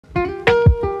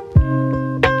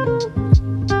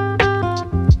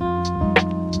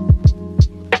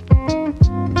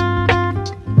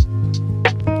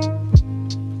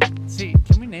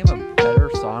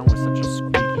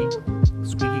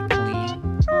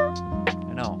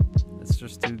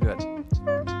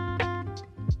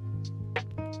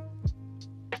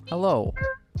Hello.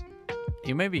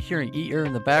 You may be hearing ear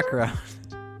in the background,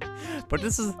 but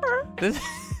this is this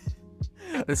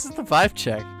the vibe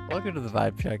check. Welcome to the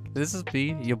vibe check. This is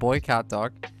me, your boy Cat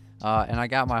Dog, and I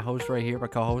got my host right here, my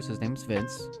co-host. His name's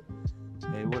Vince.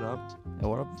 Hey, what up? Hey,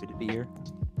 what up? Good to be here.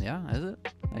 Yeah, is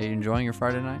it? Are you enjoying your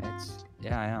Friday night?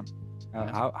 Yeah, I am.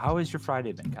 How has your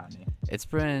Friday been, Kanye? It's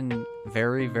been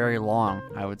very, very long,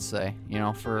 I would say. You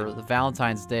know, for the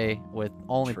Valentines Day with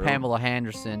only True. Pamela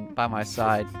Henderson by my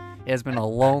side, it has been a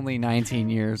lonely 19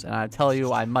 years, and I tell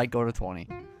you, I might go to 20.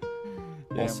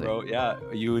 We'll see. Bro. Yeah,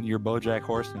 you and your BoJack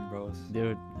Horseman, bros.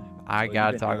 Dude, I Well,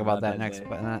 gotta you've been talk talking about about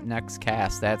that that next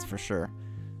cast, that's for sure.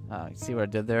 See what I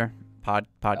did there?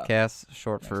 Podcast,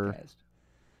 short for...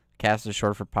 Cast is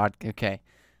short for pod. Okay.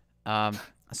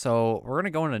 So we're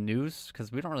gonna go into news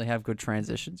because we don't really have good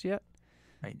transitions yet.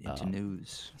 Right into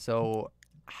news. So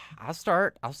I'll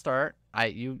start.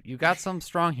 You got some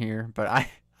strong here, but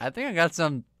I think I got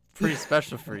some pretty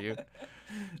special for you.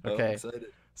 Okay. I'm excited.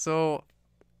 So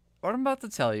what I'm about to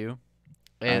tell you,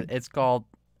 and it's called.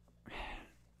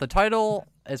 The title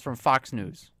is from Fox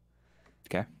News.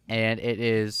 Okay. And it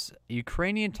is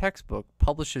Ukrainian textbook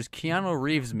publishes Keanu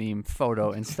Reeves meme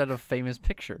photo instead of famous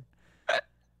picture.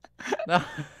 No.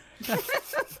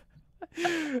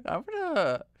 I'm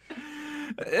gonna.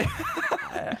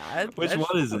 Which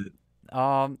one is it?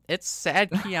 It's sad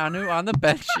Keanu on the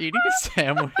bench eating a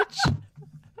sandwich.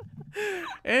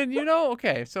 And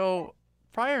okay, so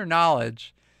prior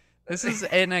knowledge, this is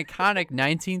an iconic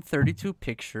 1932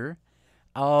 picture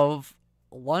of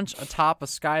lunch atop a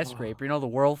skyscraper. You know, the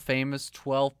world famous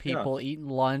 12 people eating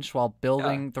lunch while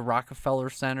building the Rockefeller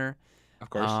Center. Of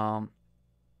course.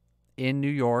 In New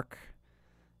York.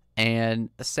 And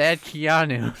a sad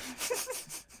Keanu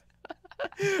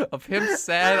of him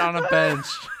sad on a bench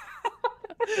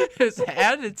is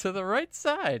added to the right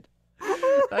side.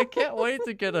 I can't wait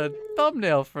to get a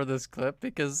thumbnail for this clip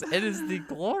because it is the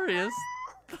glorious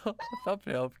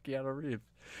thumbnail of Keanu Reeves.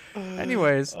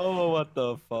 Anyways, what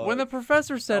the fuck? when the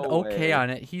professor said No okay way. on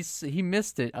it, he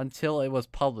missed it until it was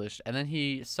published, and then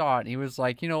he saw it and he was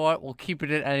like, you know what? We'll keep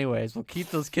it in anyways. We'll keep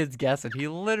those kids guessing. He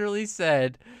literally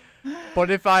said,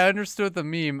 but if I understood the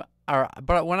meme,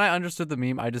 but when I understood the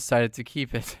meme, I decided to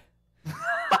keep it.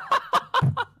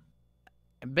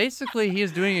 Basically, he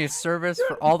is doing a service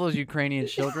for all those Ukrainian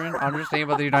children, understanding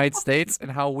about the United States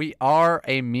and how we are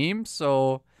a meme.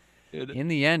 So, Dude. in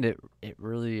the end, it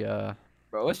really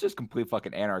Bro, it's just complete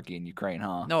fucking anarchy in Ukraine,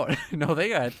 huh? No, they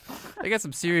got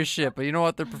some serious shit. But you know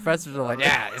what? Their professors are like,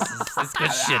 yeah, this is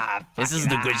good shit. This is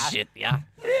the good shit. Yeah.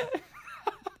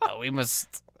 We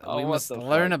must what the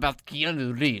learn fuck? about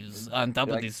Keanu Reeves on top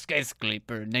of Like- the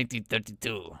skyscraper,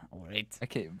 1932. All right. I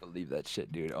can't even believe that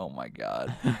shit, dude. Oh my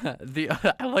god.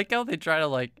 I like how they try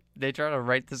to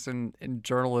write this in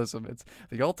journalism. It's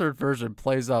the altered version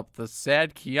plays up the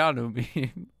sad Keanu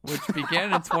meme, which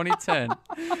began in 2010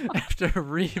 after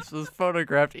Reeves was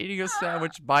photographed eating a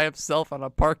sandwich by himself on a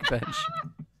park bench.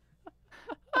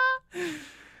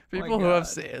 People who have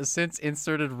since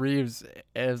inserted Reeves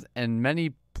as in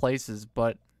many places,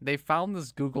 but they found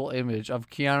this Google image of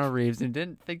Keanu Reeves and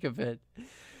didn't think of it.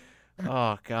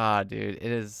 Oh God, dude,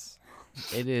 it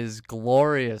is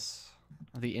glorious.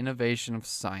 The innovation of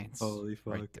science. Holy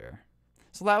fuck. Right there.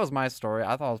 So that was my story.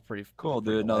 I thought it was pretty Cool,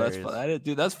 dude. No, that's hilarious. fun.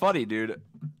 Dude, that's funny, dude.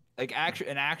 Like,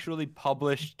 an actually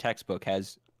published textbook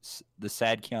has the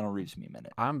sad Keanu Reeves meme in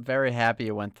it. I'm very happy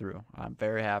it went through. I'm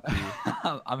very happy.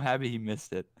 I'm happy he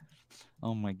missed it.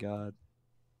 Oh my god.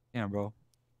 Yeah, bro.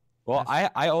 Well,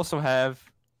 I also have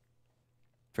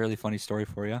a fairly funny story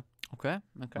for you. Okay.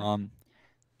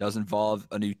 Does involve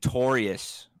a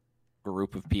notorious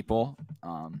group of people,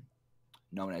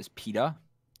 known as PETA,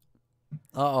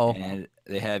 Uh-oh. and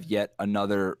they have yet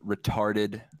another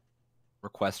retarded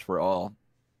request for all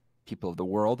people of the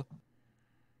world.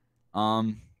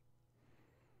 So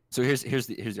here's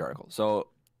the article. So,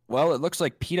 well, it looks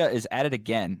like PETA is at it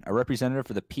again. A representative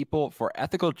for the People for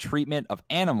Ethical Treatment of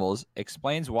Animals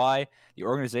explains why the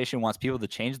organization wants people to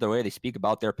change the way they speak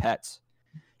about their pets.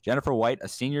 Jennifer White, a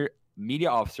senior media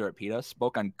officer at PETA,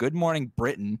 spoke on Good Morning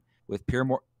Britain with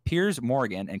Piers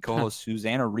Morgan and co-host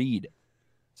Susanna Reid.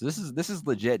 So this is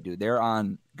legit, dude. They're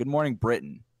on Good Morning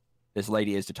Britain. This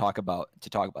lady is to talk about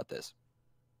this.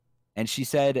 And she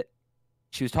said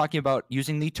she was talking about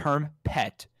using the term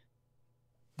pet,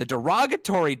 the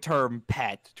derogatory term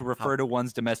pet, to refer to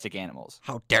one's domestic animals.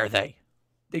 How dare they?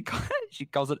 She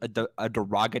calls it a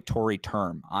derogatory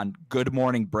term on Good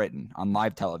Morning Britain on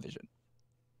live television.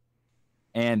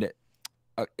 And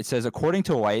it says, according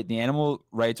to White, the animal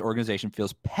rights organization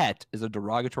feels pet is a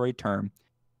derogatory term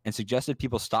and suggested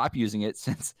people stop using it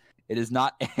since It is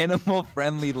not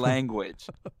animal-friendly language.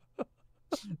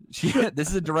 This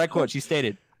is a direct quote. She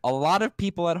stated, "A lot of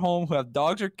people at home who have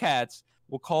dogs or cats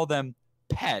will call them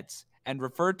pets and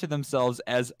refer to themselves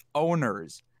as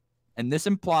owners. And this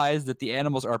implies that the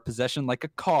animals are a possession like a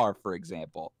car, for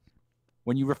example.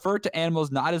 When you refer to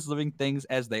animals not as living things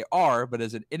as they are, but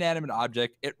as an inanimate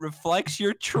object, it reflects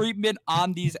your treatment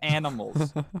on these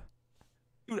animals."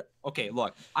 Dude, okay,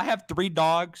 look, I have 3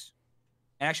 dogs.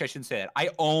 And actually, I shouldn't say that. I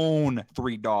own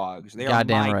 3 dogs. They are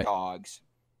Goddamn my right. dogs.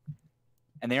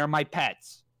 And they are my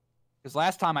pets. Because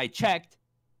last time I checked,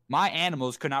 my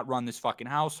animals could not run this fucking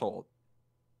household.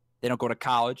 They don't go to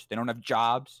college. They don't have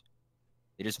jobs.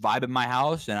 They just vibe in my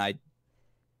house, and I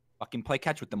fucking play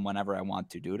catch with them whenever I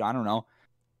want to, dude. I don't know.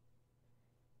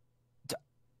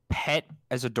 Pet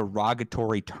as a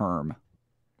derogatory term.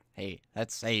 Hey,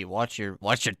 watch your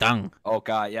tongue. Oh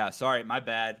god, yeah. Sorry, my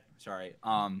bad. Sorry.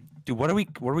 Dude, what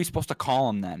are we supposed to call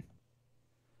them then?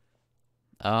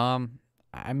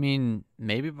 I mean,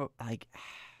 maybe like,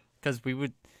 because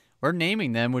we're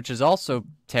naming them, which is also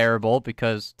terrible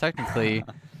because technically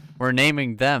we're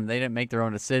naming them. They didn't make their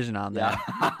own decision on that.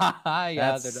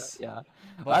 Yeah, yeah.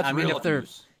 But I mean,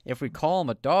 if we call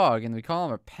them a dog and we call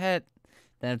them a pet,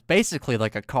 then it's basically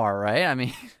like a car, right? I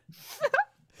mean,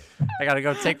 I gotta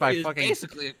go take my fucking.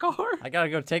 Basically a car. I gotta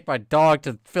go take my dog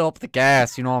to fill up the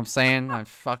gas. You know what I'm saying? I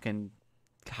fucking,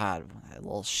 God, that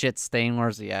little shit stain.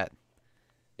 Where's he at?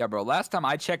 Yeah, bro. Last time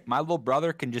I checked, my little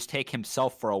brother can just take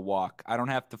himself for a walk. I don't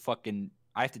have to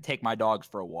I have to take my dogs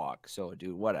for a walk. So,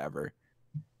 dude, whatever.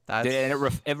 Dude,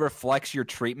 and it reflects your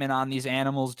treatment on these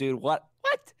animals, dude. What?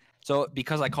 So,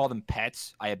 because I call them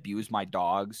pets, I abuse my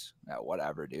dogs.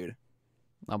 Whatever, dude.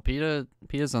 No,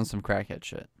 PETA's on some crackhead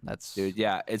shit. That's dude.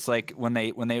 Yeah, it's like when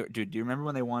they dude. Do you remember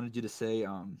when they wanted you to say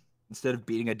instead of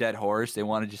beating a dead horse, they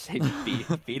wanted you to say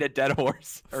feed a dead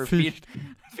horse or feed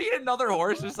another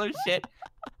horse or some shit.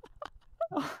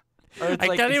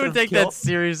 I can't even take that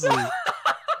seriously.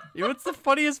 You know what's the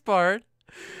funniest part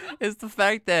is the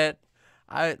fact that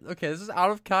this is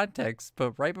out of context,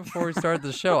 but right before we started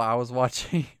the show, I was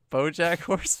watching BoJack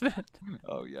Horseman.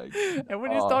 Oh yeah. And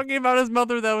when he's talking about his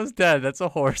mother that was dead, that's a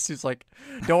horse. He's like,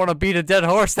 "Don't want to beat a dead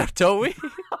horse, now, don't we?"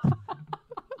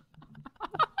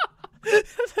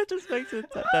 That just makes it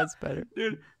that's better,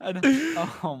 dude.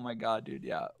 Oh my god, dude.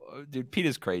 Yeah, dude.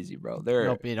 PETA's crazy, bro.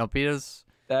 PETA's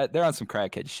they're on some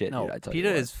crackhead shit. No, dude, I tell PETA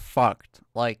you is fuckk.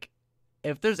 Like,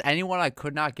 if there's anyone I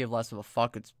could not give less of a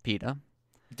fuck, it's PETA.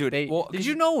 Dude, did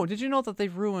you know that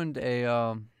they've ruined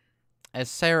there's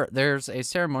a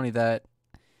ceremony that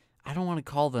I don't want to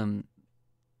call them,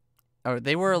 or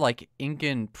they were like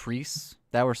Incan priests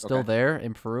that were still there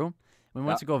in Peru. We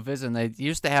went to go visit, and they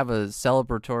used to have a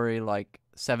celebratory like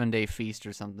 7-day feast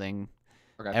or something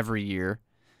every year.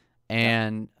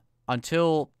 And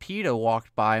until PETA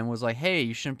walked by and was like, "Hey,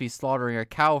 you shouldn't be slaughtering a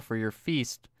cow for your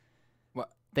feast."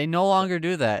 They no longer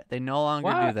do that. They no longer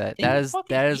do that.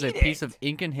 That is a piece of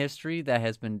Incan history that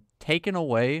has been taken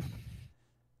away,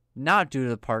 not due to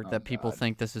the part that people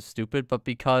think this is stupid, but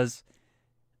because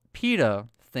PETA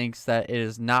thinks that it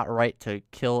is not right to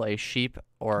kill a sheep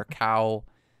or a cow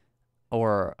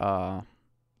or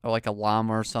like a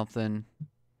llama or something.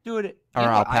 Dude, or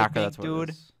alpaca, that's what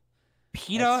it is.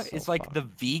 PETA is like the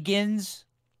vegans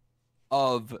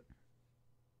of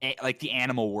like the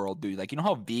animal world, dude. Like, you know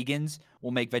how vegans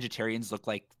will make vegetarians look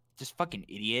like just fucking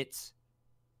idiots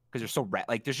because they're so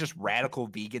there's just radical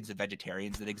vegans and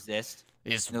vegetarians that exist.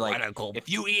 It's radical. Like, if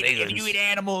you eat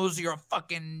animals, you're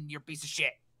a piece of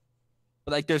shit.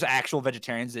 But like, there's actual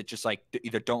vegetarians that just like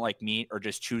either don't like meat or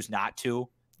just choose not to.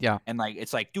 Yeah. And like,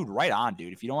 it's like, dude, right on,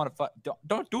 dude. If you don't want to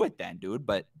don't do it then, dude.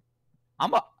 But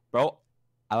bro,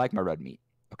 I like my red meat.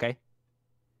 Okay.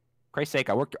 Christ's sake,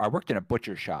 I worked in a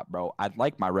butcher shop, bro. I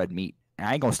like my red meat, and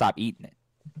I ain't gonna stop eating it.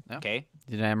 Yeah. Okay,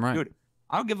 you're damn right, dude.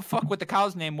 I don't give a fuck what the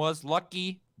cow's name was.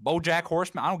 Lucky, BoJack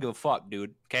Horseman. I don't give a fuck,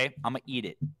 dude. Okay, I'm gonna eat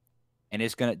it, and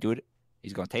it's gonna, dude.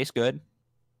 He's gonna taste good.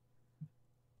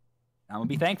 I'm gonna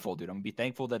be thankful, dude. I'm gonna be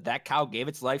thankful that cow gave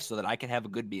its life so that I can have a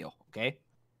good meal. Okay.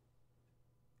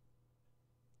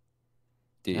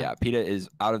 Dude, yeah, PETA is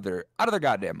out of their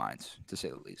goddamn minds, to say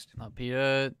the least.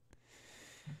 PETA.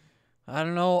 I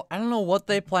don't know what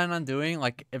they plan on doing.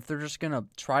 Like, if they're just gonna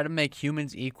try to make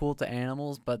humans equal to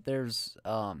animals, but there's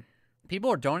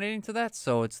people are donating to that,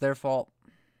 so it's their fault.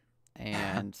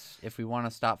 And if we want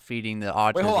to stop feeding the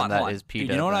autism that is PETA,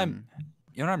 dude, you know what I'm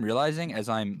realizing as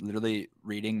I'm literally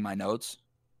reading my notes,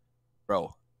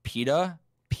 bro? PETA,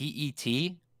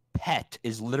 PET, pet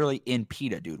is literally in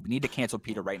PETA, dude. We need to cancel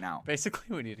PETA right now.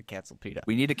 Basically, we need to cancel PETA.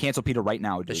 We need to cancel PETA right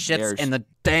now, dude. The shit's in the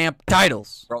damn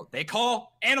titles. Bro, they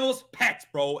call animals pets,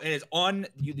 bro. It is on.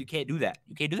 You can't do that.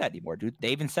 You can't do that anymore, dude. They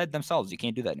even said themselves you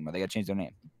can't do that anymore. They got to change their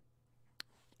name.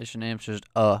 They should name just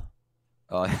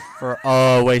for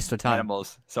a waste of time.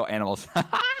 Animals. So animals.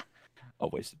 A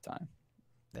waste of time.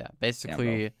 Yeah,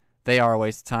 basically they are a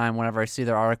waste of time. Whenever I see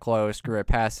their article, I always screw it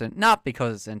past it. Not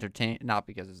because it's not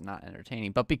because it's not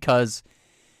entertaining, but because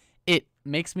it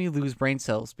makes me lose brain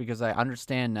cells because I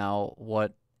understand now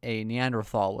what a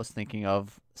Neanderthal was thinking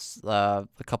of a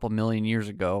couple million years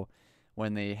ago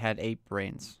when they had ape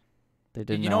brains. They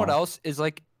didn't. You know what else is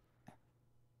like?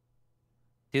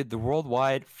 Dude, the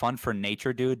Worldwide Fund for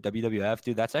Nature, dude, WWF,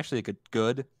 dude, that's actually a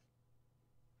good.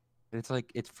 It's like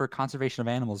it's for conservation of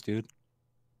animals, dude.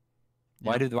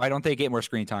 Why don't they get more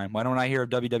screen time? Why don't I hear of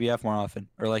WWF more often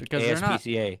or like because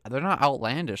ASPCA? They're not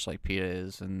outlandish like PETA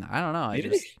is, and I don't know.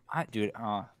 Dude.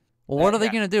 Well, what are they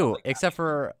gonna do except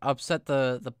for upset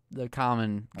the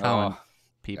common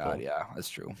people? God, yeah, that's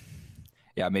true.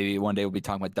 Yeah, maybe one day we'll be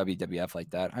talking about WWF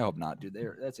like that. I hope not, dude.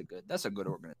 That's a good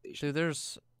organization. Dude,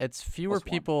 it's fewer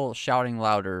people shouting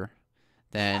louder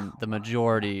than the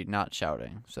majority not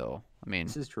shouting. So I mean,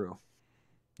 this is true.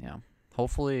 Yeah.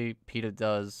 Hopefully PETA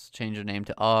does change their name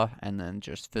to and then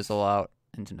just fizzle out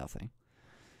into nothing.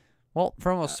 Well,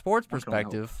 from a sports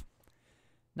perspective,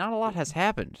 not a lot has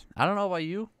happened. I don't know about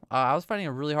you. I was finding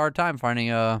a really hard time finding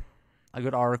a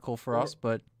good article for us,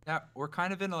 but yeah, we're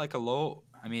kind of in like a low.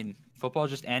 I mean, football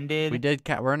just ended.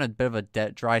 We're in a bit of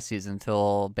a dry season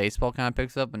until baseball kind of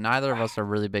picks up, and neither of us are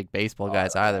really big baseball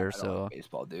guys either. So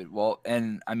baseball, dude. Well,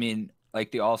 and I mean,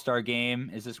 like the All-Star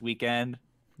game is this weekend.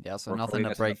 Yeah, so nothing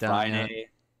to break down yet.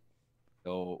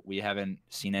 So we haven't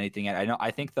seen anything yet.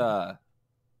 I think the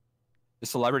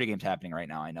celebrity game's happening right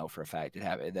now. I know for a fact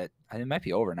it might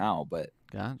be over now, but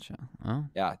gotcha. Oh.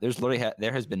 Yeah,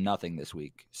 there has been nothing this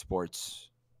week. Sports.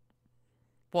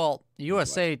 Well,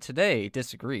 USA Today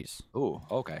disagrees. Ooh,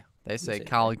 okay. They say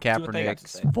Colin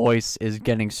Kaepernick's voice is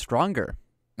getting stronger.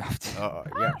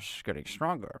 Yes, getting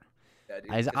stronger.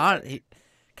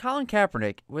 Colin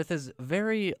Kaepernick, with his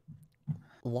very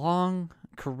long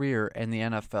career in the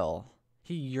NFL,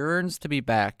 he yearns to be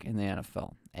back in the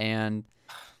NFL, and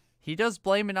he does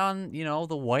blame it on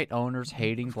the white owners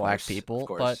hating black people.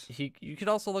 But you could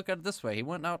also look at it this way: he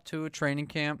went out to a training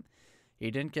camp,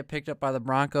 he didn't get picked up by the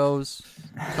Broncos.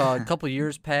 A couple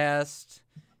years passed.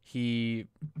 He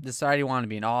decided he wanted to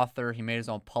be an author. He made his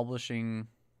own publishing,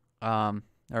 his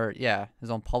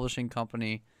own publishing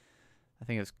company. I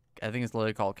think it's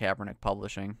literally called Kaepernick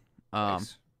Publishing.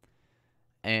 Nice.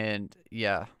 And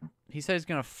yeah, he said he's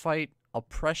gonna fight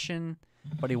oppression,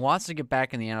 but he wants to get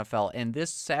back in the NFL. And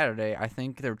this Saturday, I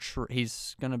think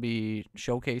he's gonna be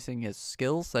showcasing his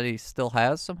skills that he still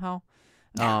has somehow.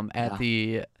 At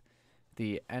the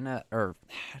I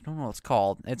don't know what it's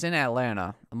called. It's in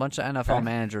Atlanta. A bunch of NFL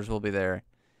managers will be there.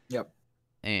 Yep.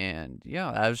 And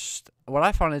yeah, what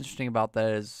I found interesting about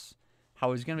that is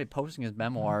how he's gonna be posting his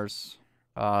memoirs,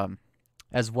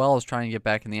 as well as trying to get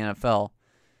back in the NFL.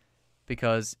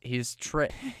 Because he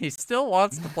still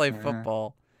wants to play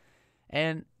football.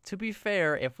 And to be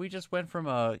fair, if we just went from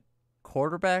a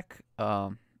quarterback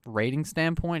rating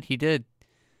standpoint, he did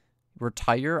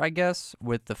retire, I guess,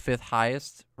 with the 5th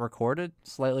highest recorded,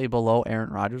 slightly below Aaron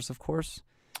Rodgers, of course.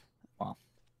 Wow.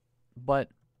 But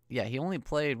yeah, he only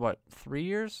played 3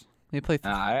 years? He played.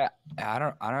 I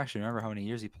don't actually remember how many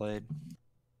years he played,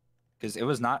 because it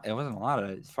wasn't a lot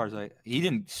of, as far as he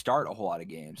didn't start a whole lot of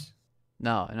games.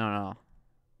 No.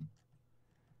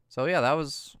 So yeah, that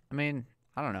was. I mean,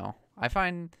 I don't know. I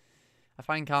find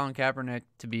Colin Kaepernick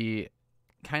to be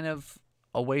kind of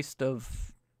a waste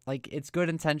of, like, it's good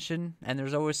intention, and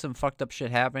there's always some fucked up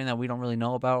shit happening that we don't really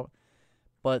know about.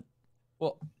 But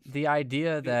the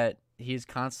idea that he's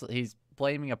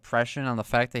blaming oppression on the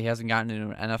fact that he hasn't gotten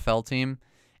into an NFL team,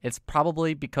 it's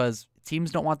probably because teams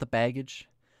don't want the baggage,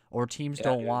 or teams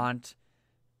don't want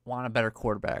a better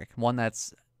quarterback, one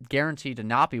that's guaranteed to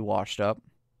not be washed up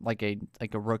like a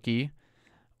rookie,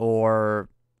 or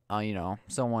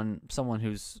someone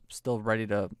who's still ready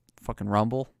to fucking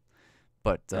rumble,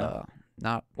 but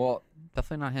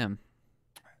definitely not him.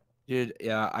 Dude,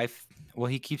 yeah,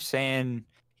 he keeps saying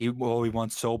he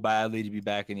wants so badly to be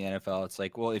back in the NFL. It's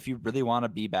like, well, if you really want to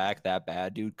be back that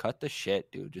bad, dude, cut the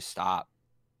shit, dude. Just stop.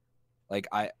 Like,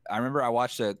 I remember I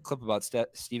watched a clip about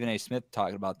Stephen A. Smith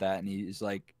talking about that, and he's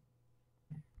like,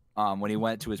 when he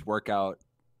went to his workout,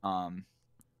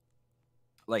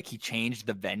 like, he changed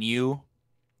the venue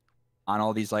on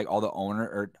all these, like, all the owner,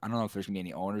 or I don't know if there's gonna be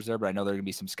any owners there, but I know there are gonna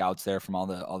be some scouts there from all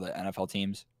the NFL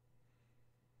teams.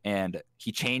 and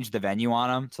he changed the venue on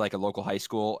him to like a local high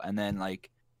school, and then like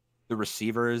the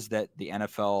receivers that the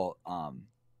NFL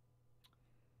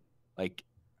like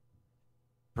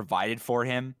provided for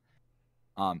him,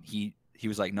 he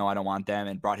was like, no, I don't want them,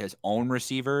 and brought his own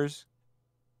receivers,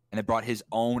 and then brought his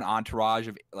own entourage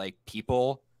of like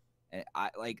people. And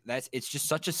it's just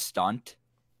such a stunt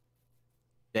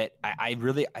that I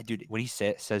really, dude, when he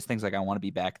says things like, I want to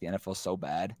be back in the NFL so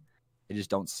bad, I just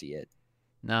don't see it.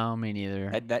 No, me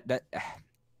neither. That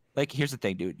like, here's the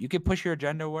thing, dude. You can push your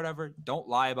agenda or whatever. Don't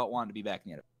lie about wanting to be back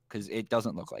in the NFL, because it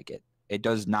doesn't look like it. It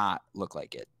does not look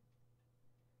like it.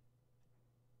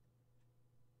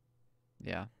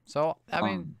 Yeah. So, I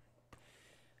mean,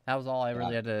 that was all I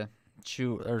really had to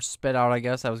chew or spit out, I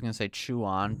guess. I was going to say chew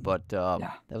on, but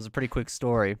that was a pretty quick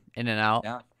story, in and out.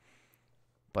 Yeah.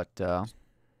 But, yeah,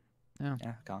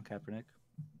 Colin Kaepernick.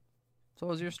 So what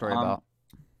was your story about?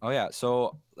 Oh, yeah.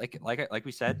 So, like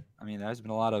we said, I mean, there's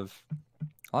been a lot of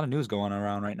news going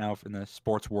around right now in the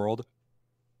sports world.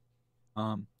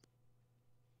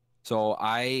 So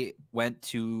I went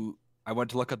to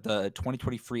look up the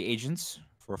 2020 free agents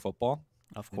for football.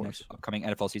 Of course. Upcoming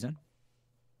NFL season.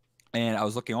 And I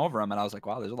was looking over them, and I was like,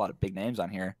 wow, there's a lot of big names on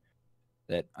here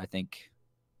that I think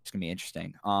is going to be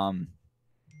interesting.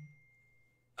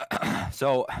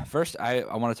 So first, I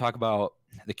want to talk about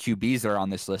the QBs that are on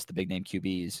this list, the big name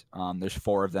QBs. There's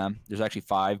 4 of them. There's actually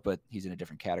 5, but he's in a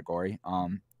different category.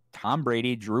 Tom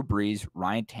Brady, Drew Brees,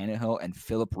 Ryan Tannehill, and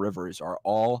Phillip Rivers are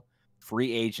all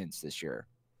free agents this year.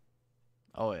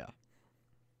 Oh, yeah.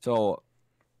 So,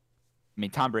 I mean,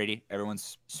 Tom Brady,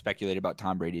 everyone's speculated about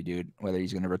Tom Brady, dude, whether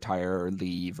he's going to retire or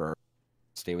leave or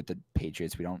stay with the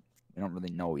Patriots. We don't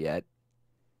really know yet.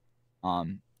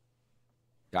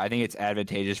 I think it's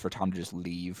advantageous for Tom to just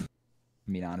leave.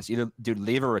 I mean, honest, either dude,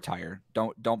 leave or retire.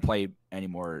 Don't play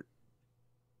anymore.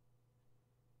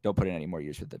 Don't put in any more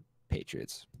years with the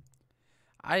Patriots.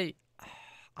 I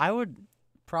would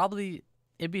probably,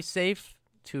 it'd be safe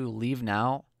to leave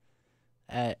now.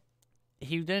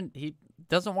 He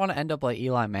doesn't want to end up like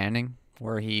Eli Manning,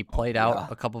 where he played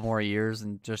out a couple more years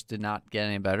and just did not get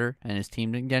any better, and his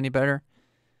team didn't get any better.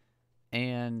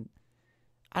 And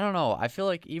I don't know. I feel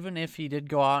like even if he did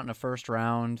go out in the first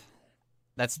round,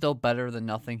 that's still better than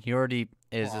nothing. He already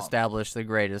is established the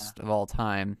greatest of all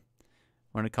time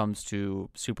when it comes to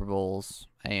Super Bowls,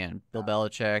 and Bill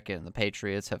Belichick and the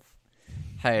Patriots have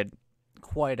had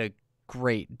quite a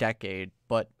great decade.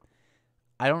 But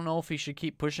I don't know if he should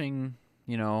keep pushing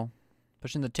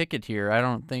the ticket here. I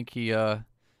don't think he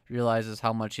realizes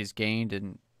how much he's gained,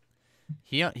 and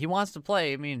he wants to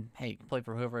play. I mean, hey, he can play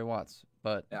for whoever he wants,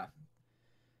 but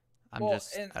I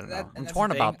don't know. I'm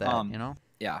torn about that,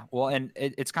 Yeah, well, and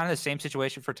it's kind of the same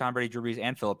situation for Tom Brady, Drew Brees,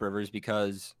 and Phillip Rivers,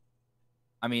 because,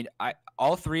 I mean,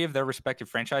 all 3 of their respective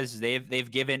franchises,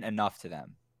 they've given enough to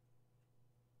them.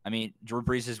 I mean, Drew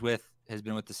Brees has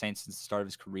been with the Saints since the start of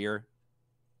his career.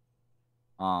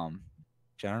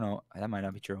 Which I don't know, that might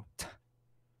not be true.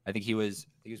 I think he was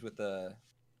with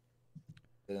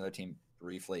another team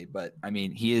briefly, but I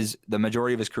mean, the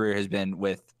majority of his career has been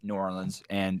with New Orleans,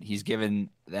 and he's given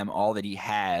them all that he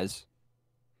has.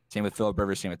 Same with Phillip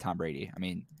Rivers, same with Tom Brady. I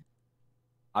mean,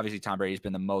 obviously Tom Brady's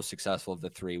been the most successful of the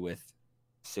 3 with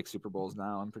 6 Super Bowls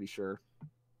now, I'm pretty sure.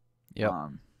 Yeah.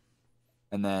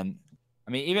 And then,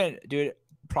 I mean, even, dude,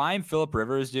 prime Phillip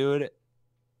Rivers, dude,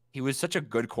 he was such a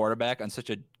good quarterback on such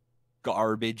a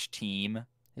garbage team.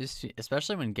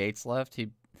 Especially when Gates left,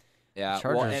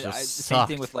 Chargers same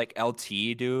thing with like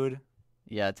LT, dude.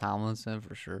 Yeah, Tomlinson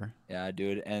for sure. Yeah,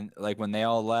 dude, and like when they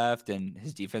all left and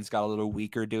his defense got a little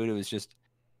weaker, dude, it was just,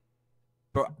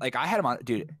 bro. Like I had him on,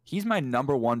 dude. He's my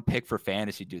number 1 pick for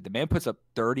fantasy, dude. The man puts up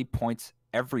 30 points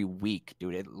every week,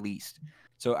 dude, at least.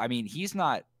 So I mean, he's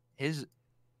not this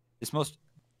most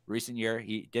recent year.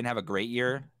 He didn't have a great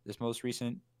year this most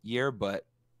recent year, but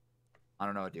I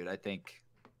don't know, dude. I think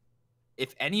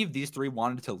if any of these 3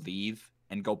 wanted to leave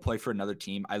and go play for another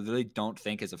team, I literally don't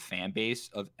think as a fan base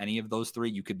of any of those 3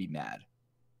 you could be mad.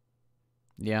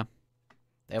 Yeah.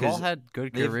 They've all had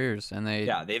good careers, and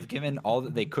they've given all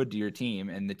that they could to your team,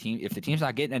 and if the team's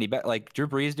not getting any better, like Drew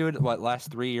Brees, dude, last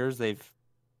 3 years they've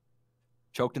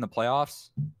choked in the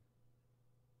playoffs.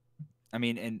 I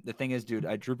mean, and the thing is, dude,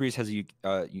 Drew Brees has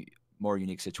a more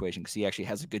unique situation because he actually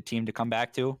has a good team to come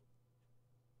back to.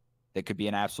 That could be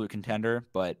an absolute contender,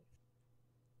 but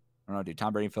I don't know, dude.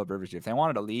 Tom Brady and Phillip Rivers, dude, if they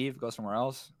wanted to leave, go somewhere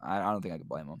else, I don't think I could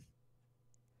blame them.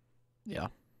 Yeah.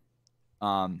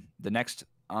 The next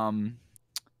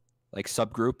like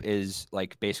subgroup is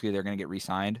like basically they're gonna get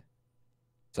re-signed.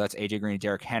 So that's AJ Green and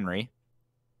Derrick Henry.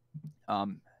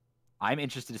 I'm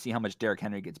interested to see how much Derrick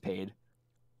Henry gets paid.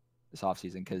 this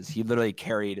offseason because he literally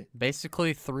carried.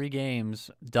 Basically 3 games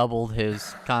doubled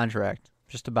his contract.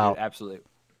 Just Dude, about. absolutely.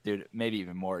 Dude, maybe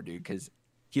even more, dude, because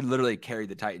he literally carried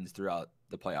the Titans throughout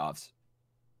the playoffs.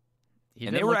 He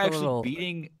And did they were look a actually little.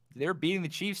 beating the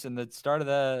Chiefs in the start of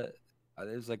the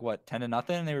it was like what, 10-0,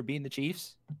 and they were beating the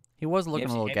Chiefs. He was The looking a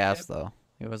AFC little Championship. gassed though.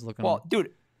 He was looking. Well,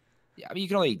 dude, yeah, I mean you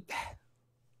can only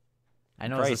I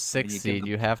know as a Christ, when 6 you give seed, the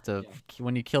you have to yeah.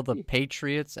 when you kill the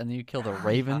Patriots and then you kill the Yeah.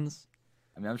 Ravens.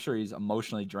 I mean, I'm sure he's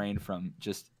emotionally drained from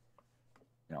just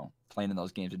playing in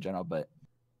those games in general, but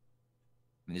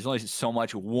I mean, there's only so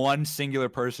much one singular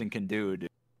person can do, dude.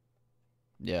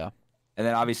 Yeah. And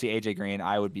then obviously AJ Green,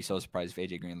 I would be so surprised if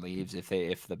AJ Green leaves if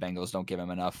the Bengals don't give him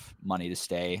enough money to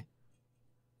stay.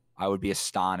 I would be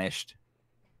astonished.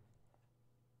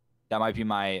 That might be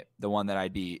the one that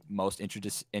I'd be most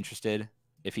interested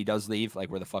if he does leave. Like,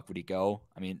 where the fuck would he go?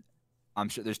 I mean, I'm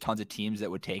sure there's tons of teams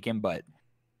that would take him, but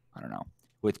I don't know.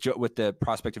 With the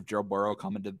prospect of Joe Burrow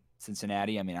coming to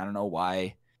Cincinnati, I mean, I don't know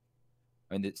why.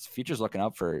 I mean, the future's looking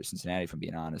up for Cincinnati, if I'm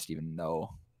being honest, even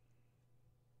though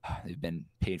they've been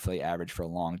painfully average for a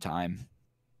long time.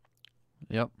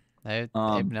 Yep. They've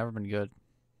never been good.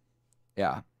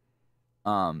 Yeah.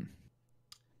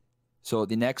 So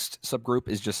the next subgroup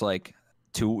is just like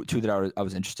two that I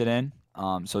was interested in.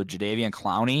 So Jadeveon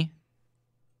Clowney.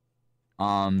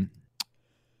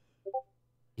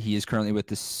 He is currently with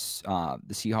the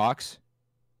Seahawks,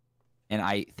 and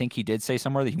I think he did say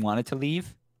somewhere that he wanted to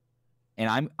leave.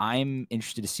 And I'm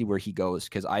interested to see where he goes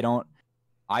because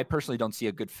I personally don't see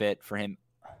a good fit for him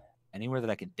anywhere that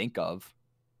I can think of.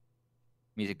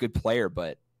 I mean, he's a good player,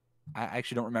 but I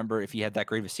actually don't remember if he had that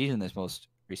great of a season this most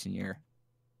recent year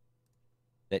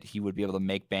that he would be able to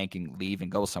make bank and leave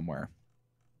and go somewhere.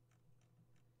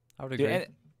 I would agree. Dude,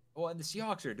 and the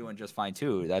Seahawks are doing just fine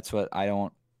too. That's what I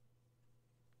don't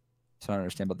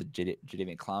understand about the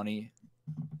Jadeveon Clowney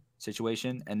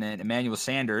situation. And then Emmanuel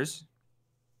Sanders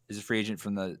is a free agent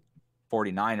from the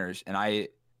 49ers, and I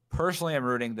personally am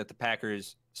rooting that the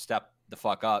Packers step the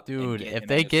fuck up. Dude, if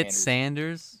they get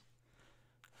Sanders,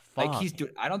 like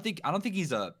I don't think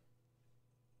he's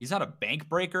not a bank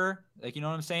breaker. Like, you know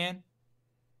what I'm saying?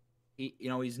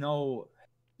 He's no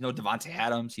Devontae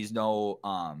Adams. He has no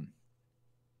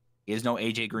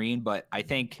AJ Green, but I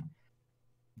think,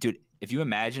 dude, if you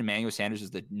imagine Emmanuel Sanders is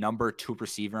the number 2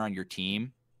 receiver on your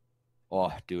team,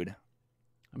 oh, dude.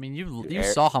 I mean, you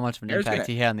saw how much of an impact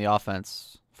he had on the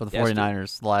offense for the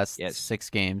 49ers the last 6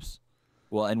 games.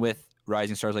 Well, and with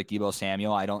rising stars like Deebo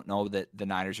Samuel, I don't know that the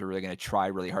Niners are really going to try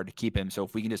really hard to keep him. So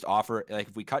if we can just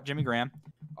if we cut Jimmy Graham,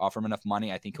 offer him enough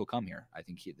money, I think he'll come here. I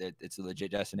think it's a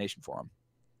legit destination for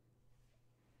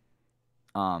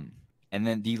him. And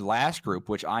then the last group,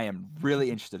 which I am really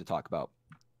interested to talk about,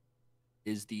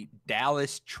 is the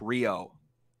Dallas trio.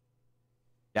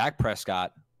 Dak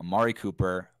Prescott, Amari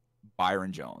Cooper,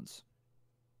 Byron Jones.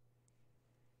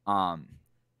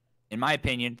 In my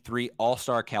opinion, 3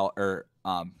 all-star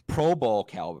Pro Bowl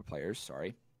caliber players,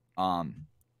 sorry, that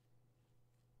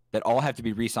all have to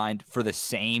be re-signed for the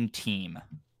same team.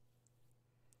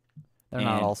 They're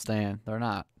not all staying. They're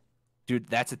not. Dude,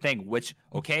 that's the thing. Let's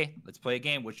play a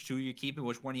game. Which 2 are you keeping?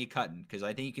 Which one are you cutting? Because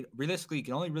I think you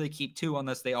can only really keep 2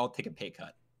 unless they all take a pay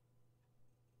cut.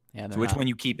 Yeah. So which one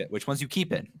you keep it? Which ones you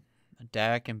keep it?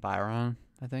 Dak and Byron,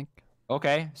 I think.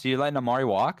 Okay, so you're letting Amari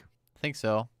walk? I think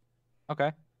so.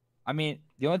 Okay. I mean,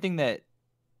 the only thing that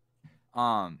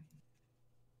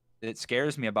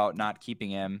scares me about not keeping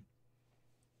him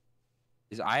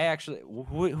is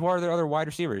who are their other wide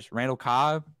receivers? Randall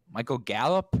Cobb, Michael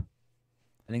Gallup.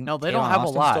 I think no, they don't have a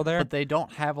lot, but they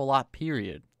don't have a lot.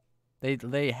 Period.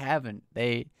 They haven't.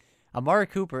 Amari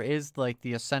Cooper is like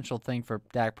the essential thing for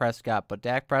Dak Prescott, but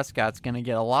Dak Prescott's gonna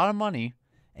get a lot of money,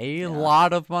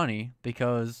 lot of money,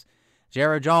 because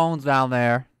Jared Jones down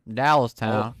there, in Dallas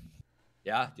town.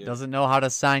 Yeah, dude. Doesn't know how to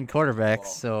sign quarterbacks,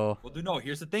 so. Well, dude, no.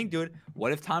 Here's the thing, dude.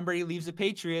 What if Tom Brady leaves the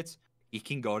Patriots? He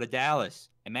can go to Dallas.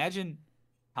 Imagine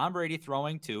Tom Brady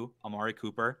throwing to Amari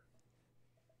Cooper.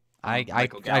 I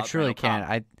truly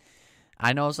can't.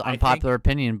 I know it's an unpopular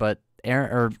opinion, but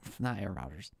not Aaron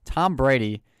Rodgers. Tom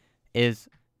Brady is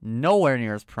nowhere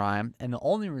near his prime, and the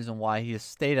only reason why he has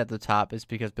stayed at the top is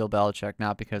because Bill Belichick,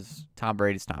 not because Tom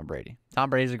Brady's Tom Brady. Tom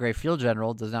Brady's a great field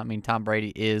general. Does not mean Tom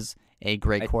Brady is a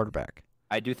great quarterback.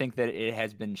 I do think that it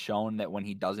has been shown that when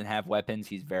he doesn't have weapons,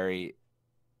 he's very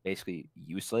basically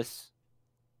useless.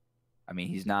 I mean,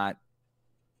 he's not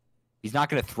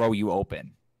going to throw you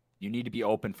open. You need to be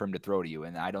open for him to throw to you,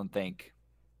 and I don't think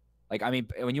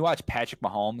when you watch Patrick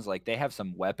Mahomes, they have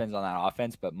some weapons on that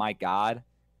offense, but my God,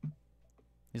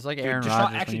 he's like Aaron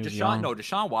Rodgers when he was young.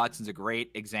 Deshaun Watson's a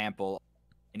great example,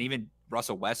 and even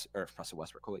Russell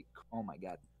Westbrook. Oh my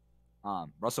God.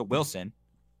 Russell Wilson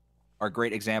are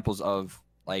great examples of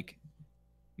like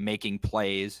making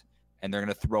plays, and they're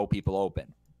going to throw people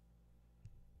open.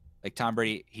 Like Tom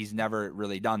Brady, he's never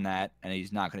really done that, and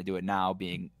he's not going to do it now,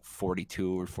 being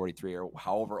 42 or 43 or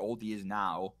however old he is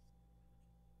now.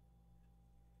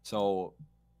 So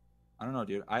I don't know,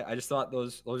 dude. I just thought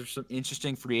those are some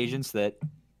interesting free agents that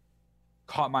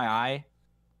caught my eye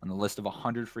on the list of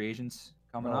 100 free agents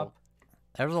coming up.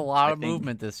 There was a lot of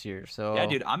movement this year. So yeah,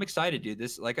 dude, I'm excited, dude.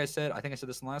 This, like I said, I think I said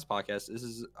this in the last podcast.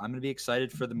 I'm going to be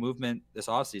excited for the movement this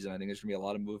offseason. I think there's going to be a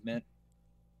lot of movement.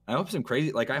 I hope some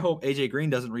crazy, like I hope AJ Green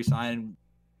doesn't resign,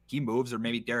 he moves, or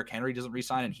maybe Derrick Henry doesn't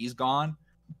resign and he's gone.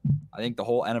 I think the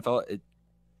whole NFL,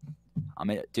 I'm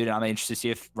interested to see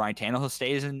if Ryan Tannehill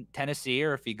stays in Tennessee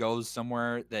or if he goes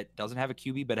somewhere that doesn't have a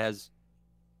QB but has,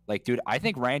 like, dude, I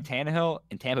think Ryan Tannehill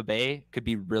in Tampa Bay could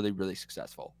be really, really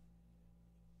successful.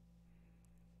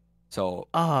 So,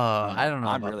 I don't know.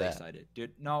 I'm about really that. excited,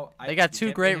 dude. No, they got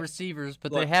two great receivers,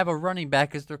 but they have a running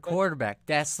back as their quarterback.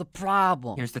 That's the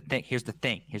problem. Here's the thing.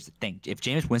 If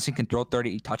Jameis Winston can throw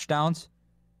 30 touchdowns,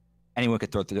 anyone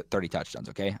could throw 30 touchdowns.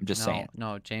 Okay, I'm just saying.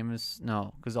 No, Jameis,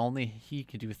 no, because only he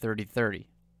could do 30-30.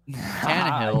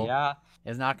 Tannehill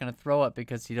is not going to throw it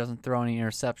because he doesn't throw any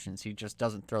interceptions. He just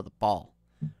doesn't throw the ball.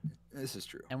 This is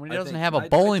true. And when he doesn't have a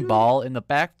bowling ball in the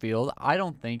backfield, I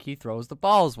don't think he throws the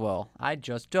ball as well. I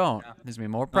just don't. Yeah. There's going to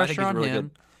be more pressure on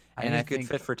him. I think he's a good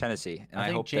fit for Tennessee. And I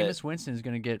think Jameis Winston is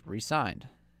going to get re-signed.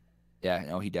 Yeah,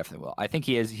 no, he definitely will. I think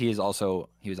he is. He was on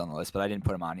the list, but I didn't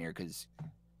put him on here because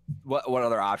what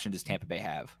other option does Tampa Bay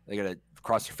have? They got to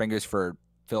cross your fingers for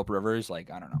Phillip Rivers.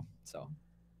 Like, I don't know. So,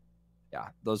 yeah,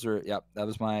 that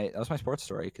was my sports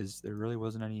story because there really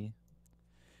wasn't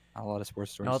not a lot of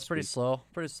sports stories. No, it's pretty slow.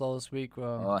 Pretty slow this week.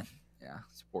 Yeah,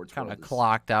 sports kind of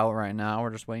clocked out right now.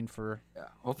 We're just waiting for. Yeah,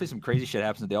 hopefully some crazy shit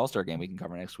happens at the All-Star game we can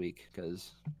cover next week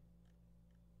because.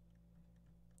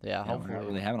 Yeah, hopefully. We're not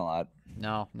really having a lot.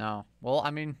 No. Well,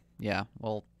 I mean, yeah,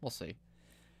 we'll see.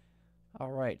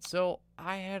 All right, so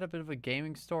I had a bit of a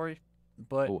gaming story,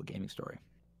 but a gaming story.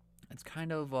 It's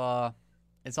kind of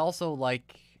it's also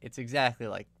like it's exactly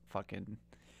like fucking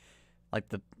like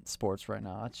the sports right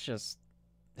now.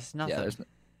 It's nothing. Yeah,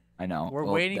 I know. We're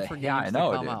waiting for games to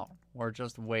come out. We're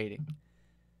just waiting.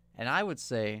 And I would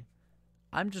say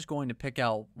I'm just going to pick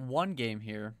out one game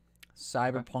here,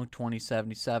 Cyberpunk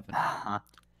 2077.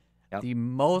 Yep. The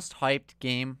most hyped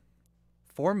game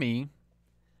for me.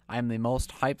 I'm the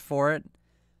most hyped for it.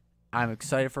 I'm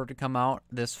excited for it to come out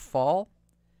this fall.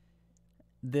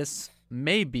 This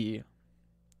may be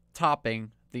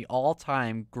topping the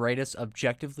all-time greatest,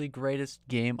 objectively greatest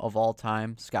game of all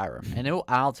time, Skyrim. And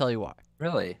I'll tell you why.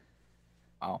 Really?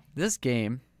 Wow. This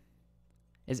game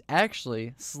is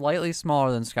actually slightly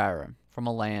smaller than Skyrim from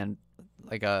a land,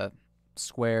 like a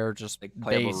square, just like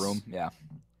playable base. room. Yeah.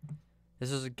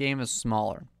 This is a game is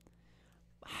smaller.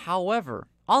 However,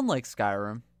 unlike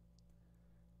Skyrim,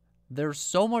 there's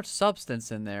so much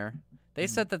substance in there. They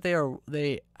said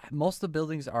that most of the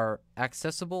buildings are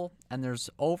accessible, and there's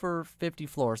over 50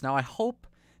 floors. Now, I hope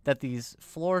that these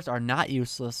floors are not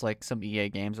useless like some EA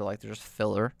games or like they're just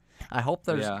filler. I hope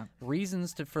there's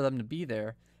reasons for them to be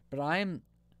there. But I'm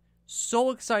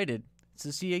so excited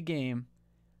to see a game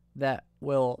that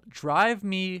will drive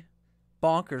me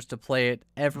bonkers to play it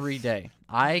every day.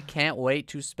 I can't wait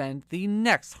to spend the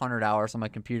next 100 hours on my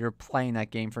computer playing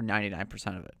that game for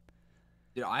 99% of it.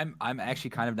 Dude, I'm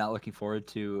actually kind of not looking forward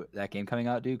to that game coming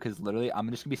out, dude, because literally I'm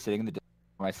just going to be sitting in the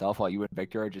myself while you and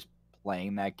Victor are just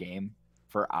playing that game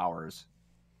for hours.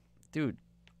 Dude,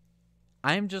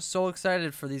 I'm just so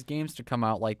excited for these games to come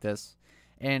out like this,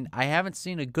 and I haven't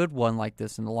seen a good one like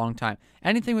this in a long time.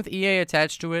 Anything with EA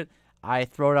attached to it, I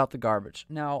throw it out the garbage.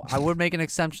 Now, I would make an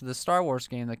exception to the Star Wars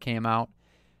game that came out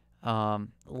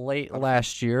late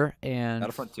last year. And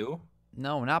Battlefront 2?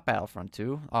 No, not Battlefront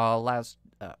 2.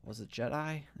 Was it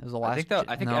Jedi? It was the last.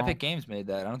 I think Epic Games made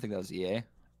that. I don't think that was EA.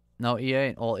 No,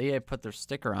 EA. Well, EA put their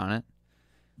sticker on it,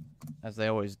 as they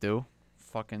always do.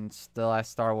 Fucking the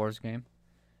last Star Wars game,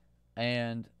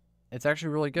 and it's actually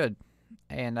really good.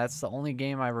 And that's the only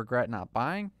game I regret not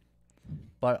buying.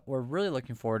 But we're really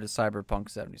looking forward to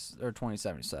Cyberpunk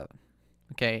 2077.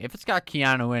 Okay, if it's got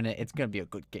Keanu in it, it's gonna be a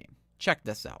good game. Check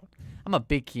this out. I'm a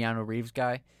big Keanu Reeves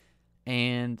guy,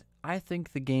 and I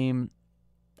think the game.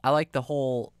 I like the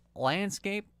whole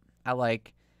landscape. I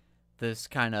like this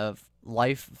kind of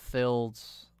life-filled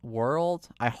world.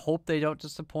 I hope they don't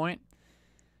disappoint.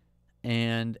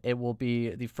 And it will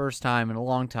be the first time in a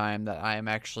long time that I am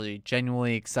actually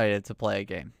genuinely excited to play a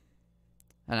game.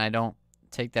 And I don't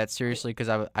take that seriously because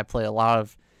I play a lot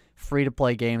of free to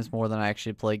play games more than I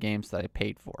actually play games that I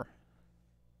paid for.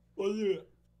 Well, yeah.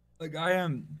 Like I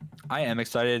am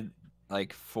excited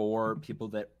like for people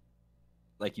that,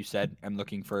 like you said, I'm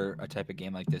looking for a type of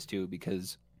game like this too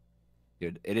because,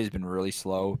 dude, it has been really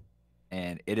slow,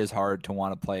 and it is hard to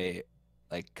want to play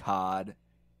like COD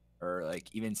or like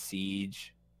even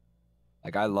Siege.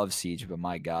 Like I love Siege, but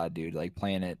my God, dude, like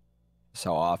playing it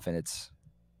so often, it's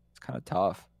kind of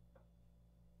tough.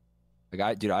 Like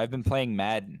I've been playing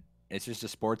Madden. It's just a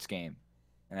sports game,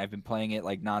 and I've been playing it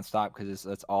like nonstop because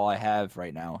that's all I have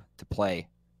right now to play.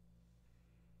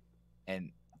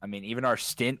 And I mean, even our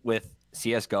stint with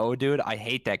CS:GO, dude, I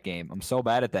hate that game. I'm so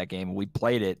bad at that game. We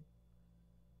played it.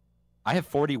 I have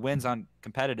 40 wins on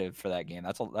competitive for that game.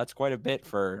 That's quite a bit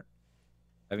for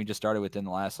having just started within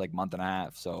the last like month and a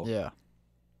half. So Yeah,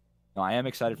 no, I am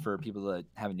excited for people to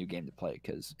have a new game to play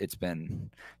because it's been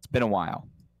a while.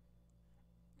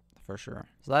 for sure.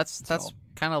 So that's So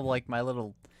kind of like my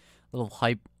little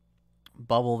hype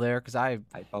bubble there, because hype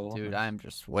bubble. dude, I'm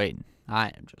just waiting. I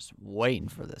am just waiting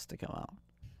for this to come out.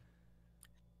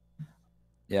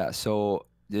 Yeah, so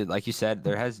dude, like you said,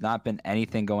 there has not been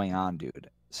anything going on, dude.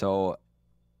 So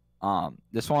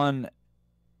this one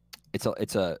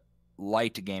it's a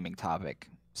light gaming topic.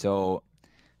 So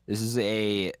this is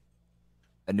a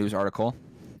news article,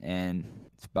 and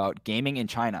it's about gaming in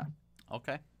China.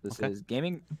 Okay. This Okay. is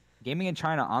gaming in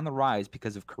China on the rise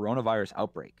because of coronavirus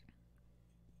outbreak.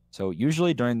 So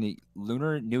usually during the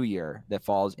Lunar New Year that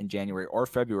falls in January or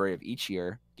February of each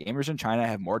year, gamers in China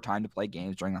have more time to play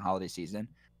games during the holiday season,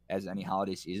 as any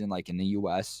holiday season, like in the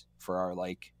U.S. for our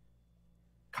like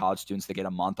college students to get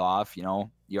a month off.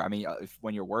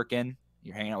 When you're working,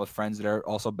 you're hanging out with friends that are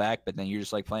also back, but then you're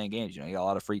just like playing games. You got a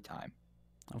lot of free time.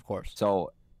 Of course.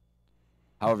 So,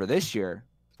 however, this year,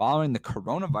 following the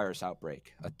coronavirus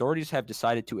outbreak, authorities have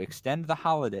decided to extend the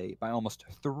holiday by almost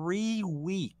 3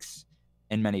 weeks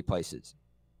in many places,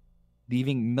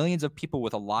 leaving millions of people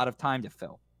with a lot of time to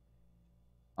fill.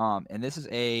 And this is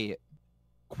a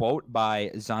quote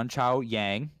by Zanchao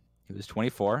Yang, who was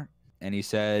 24, and he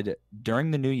said,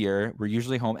 "During the new year, we're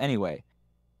usually home anyway,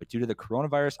 but due to the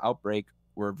coronavirus outbreak,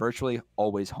 we're virtually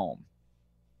always home."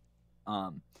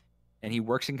 And he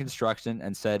works in construction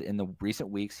and said in the recent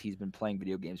weeks he's been playing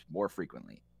video games more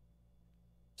frequently.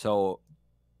 So,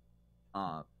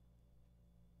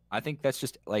 I think that's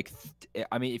just like,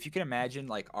 if you can imagine,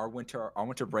 like our winter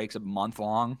break's a month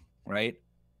long, right,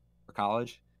 for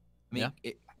college. Yeah.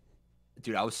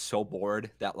 Dude, I was so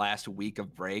bored that last week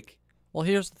of break. Well,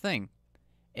 here's the thing: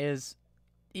 is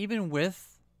even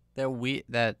with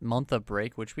that month of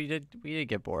break, which we did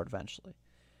get bored eventually.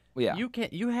 Well, yeah,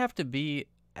 You have to be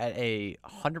at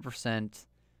 100%.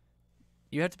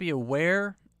 You have to be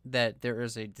aware that there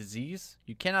is a disease.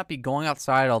 You cannot be going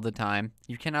outside all the time.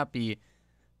 You cannot be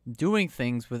doing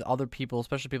things with other people,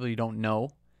 especially people you don't know.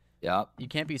 yeah. You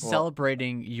can't be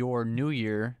celebrating your New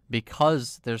Year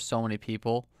because there's so many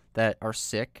people that are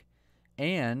sick,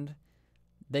 and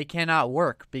they cannot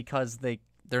work because they're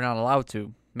not allowed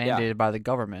to, mandated by the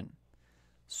government.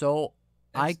 So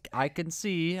I can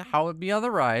see how it'd be on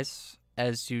the rise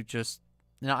as you just.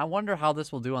 I wonder how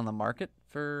this will do on the market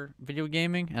for video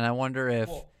gaming, and I wonder if.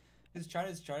 Because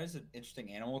China's an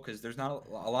interesting animal because there's not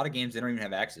a lot of games they don't even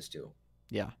have access to.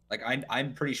 Yeah. Like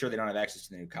I'm pretty sure they don't have access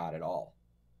to the new COD at all.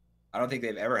 I don't think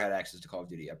they've ever had access to Call of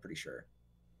Duty. I'm pretty sure.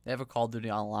 They have a Call of Duty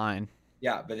Online.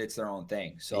 Yeah, but it's their own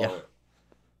thing. So, Yeah.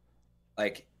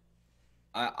 like,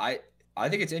 I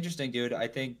think it's interesting, dude. I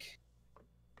think,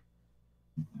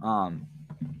 I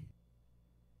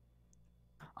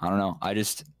don't know.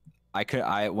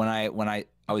 When I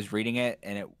was reading it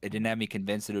and it didn't have me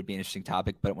convinced that it would be an interesting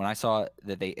topic, but when I saw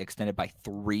that they extended by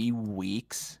 3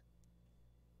 weeks,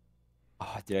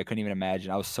 oh, dude, I couldn't even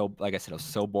imagine. Like I said, I was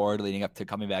so bored leading up to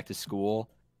coming back to school.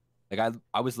 Like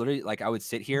I was literally like, I would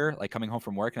sit here like coming home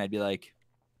from work and I'd be like,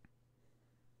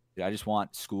 dude, I just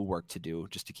want schoolwork to do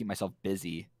just to keep myself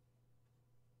busy.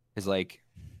 Cause like,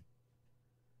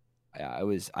 yeah,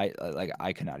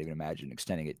 I could not even imagine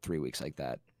extending it 3 weeks like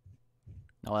that.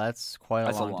 No, that's quite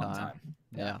That's a long time.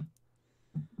 Yeah.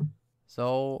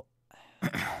 So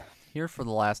here for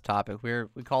the last topic,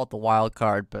 we call it the wild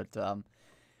card, but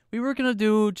we were gonna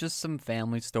do just some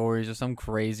family stories or some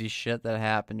crazy shit that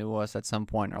happened to us at some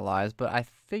point in our lives. But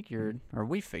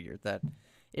we figured that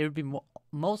it would be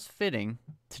most fitting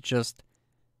to just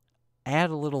add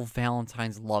a little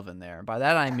Valentine's love in there. By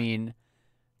that I mean,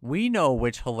 we know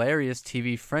which hilarious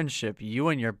TV friendship you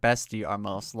and your bestie are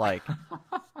most like.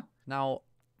 Now,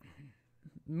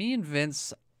 me and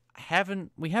Vince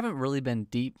haven't really been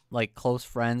deep, like close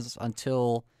friends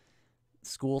until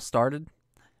school started.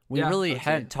 we Yeah, really I would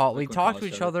say hadn't talked. We like when talked to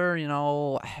college each started. other, you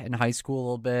know, in high school a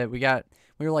little bit. We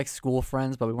were like school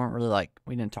friends, but we weren't really like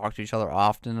we didn't talk to each other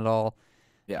often at all.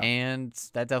 Yeah. And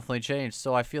that definitely changed.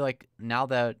 So I feel like now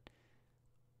that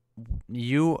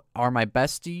you are my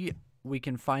bestie, we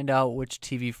can find out which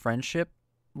TV friendship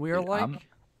we are Dude, like.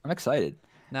 I'm excited.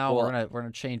 Now Well, we're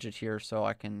gonna change it here so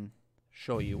I can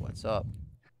show you what's up.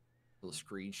 little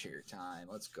screen share time.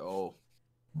 Let's go.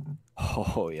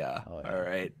 Oh yeah. Oh, yeah. All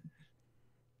right.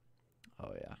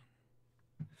 Oh yeah.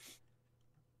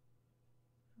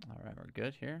 All right, we're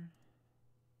good here.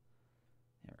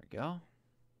 There we go.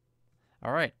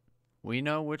 All right. We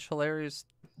know which hilarious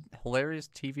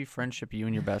TV friendship you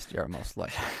and your bestie are most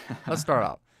like. Let's start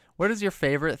out. What is your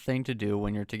favorite thing to do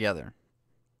when you're together?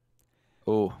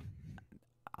 Oh,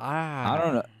 I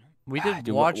don't know. We did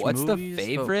Dude, watch what's movies. the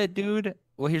favorite, dude?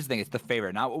 Well, here's the thing. It's the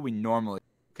favorite, not what we normally.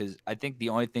 Because I think the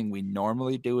only thing we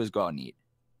normally do is go out and eat.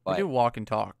 We But do walk and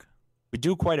talk. we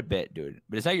do quite a bit, dude.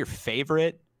 But is that your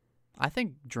favorite? I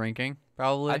think drinking,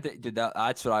 probably. I think, dude,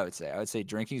 that's what I would say. I would say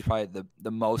drinking is probably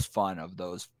the most fun of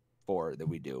those 4 that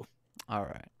we do. All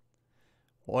right.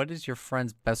 What is your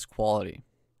friend's best quality?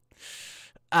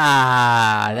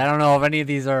 I don't know if any of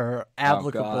these are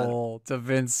applicable to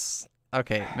Vince.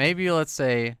 Okay, maybe let's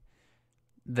say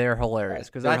they're hilarious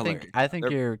because They're I think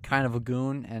They're- you're kind of a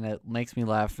goon and it makes me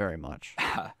laugh very much.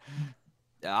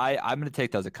 I'm gonna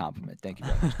take that as a compliment. Thank you.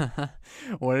 Very much.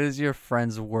 What is your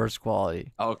friend's worst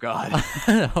quality? Oh God.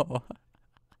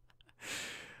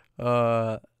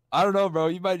 I I don't know, bro.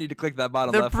 You might need to click that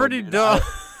bottom they're left. pretty one, dude. dumb.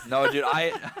 No, dude.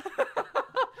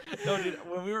 No, dude.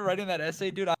 When we were writing that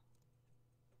essay, dude,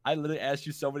 I literally asked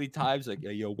you so many times, like,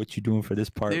 hey, yo, what you doing for this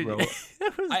part, Dude, bro? it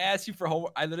was- I asked you for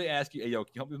homework. I literally asked you, hey, yo,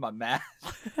 can you help me with my math?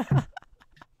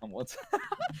 What's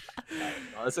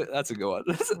no, that's a good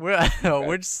one.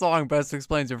 Which song best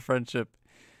explains your friendship?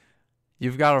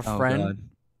 You've got a friend.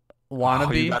 Oh,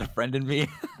 Wannabe. you got a friend in me.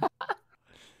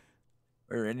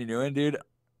 Or Randy Newman, dude.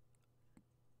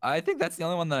 I think that's the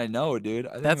only one that I know, dude.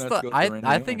 I think That's I'm gonna have the to go with Randy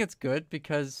I Newman. think it's good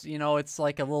because you know it's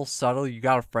like a little subtle. You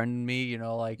got a friend in me, you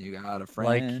know, like You got a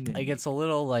friend. like it's a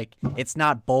little like it's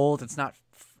not bold, it's not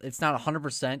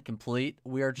 100% complete.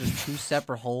 We are just two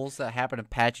separate holes that happen to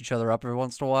patch each other up every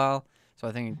once in a while. So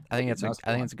I think it's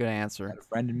a good answer. Got a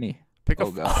friend in me. Pick a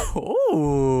Oh, God.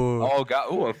 Ooh. Oh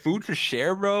God! Ooh, a food to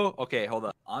share, bro. Okay, hold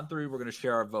on. On 3, we're gonna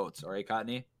share our votes. All right,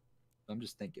 Cottony. I'm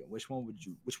just thinking, which one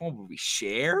would we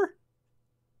share?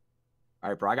 All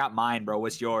right, bro. I got mine, bro.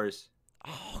 What's yours?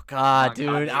 Oh God, Come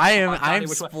on, dude, Connie. I'm Connie,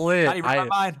 which one? split. Connie, read my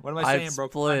mind. What am I saying,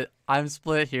 bro? I'm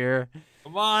split here.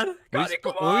 Come on, Connie,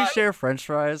 come Will on. we share French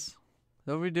fries? Is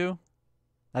that what we do?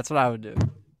 That's what I would do.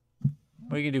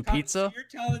 We can do Connie, pizza. So you're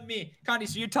telling me, Connie?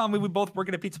 So you're telling me we both work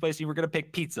at a pizza place and you were gonna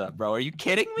pick pizza, bro? Are you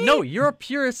kidding me? No, you're a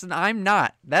purist and I'm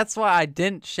not. That's why I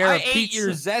didn't share I a ate pizza. your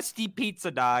zesty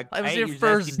pizza, dog. It was I ate your zesty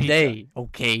first pizza. day,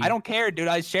 okay? I don't care, dude.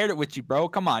 I shared it with you, bro.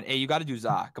 Come on. Hey, you got to do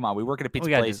za. Come on. We work at a pizza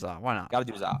We gotta place. do that. Why not? Got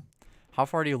to do za. How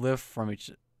far do you live from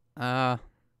each? Well,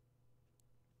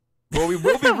 we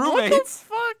will be What roommates. the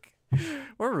fuck?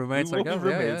 We're roommates. We will I be guess.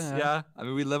 roommates. Yeah. Yeah. I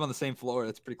mean, we live on the same floor.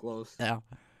 That's pretty close. Yeah.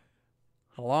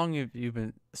 How long have you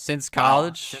been since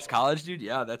college? Since college, dude.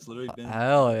 Yeah, that's literally been.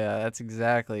 Hell yeah, that's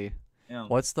exactly. Yeah.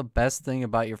 What's the best thing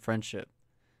about your friendship?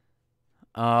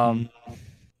 We're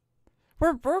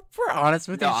honest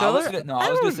with each I was other. gonna, I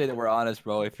was gonna say that we're honest,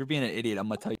 bro. If you're being an idiot, I'm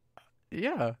gonna tell you.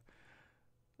 Yeah.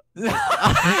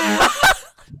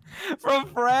 From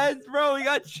friends, bro. We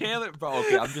got Chandler, bro.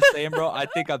 Okay, I'm just saying, bro. I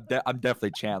think I'm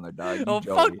definitely Chandler, dog. You Oh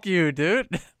Joey. fuck you, dude.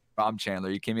 Bro, I'm Chandler.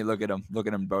 You kidding me? Look at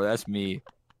him, bro. That's me.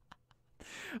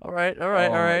 All right. Oh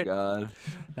my God.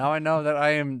 Now I know that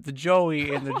I am the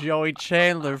Joey and the Joey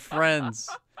Chandler friends.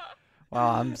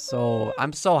 Wow, I'm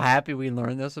so happy we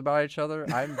learned this about each other.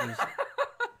 I'm just,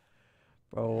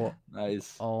 bro.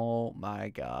 Nice. Oh my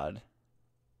God,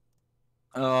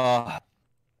 Oh,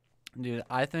 dude.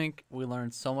 I think we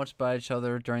learned so much about each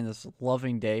other during this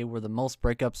loving day, where the most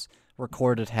breakups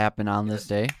recorded happen on this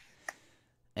day,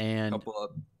 and a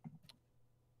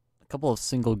couple of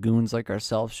single goons like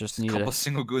ourselves just a need couple to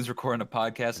single goons recording a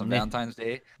podcast on Ne- Valentine's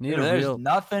Day. need Dude, a there's real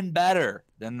nothing better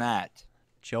than that.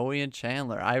 Joey and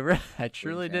Chandler. I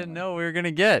truly didn't Chandler. know we were gonna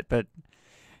get, but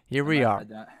here we are.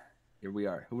 Here we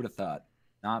are. Who would have thought?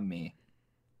 Not me.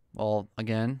 Well,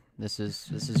 again, this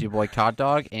is your boy Hot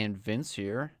Dog and Vince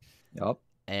here, Yup.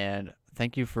 and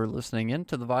thank you for listening in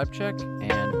to the Vibe Check,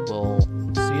 and we'll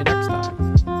see you next time.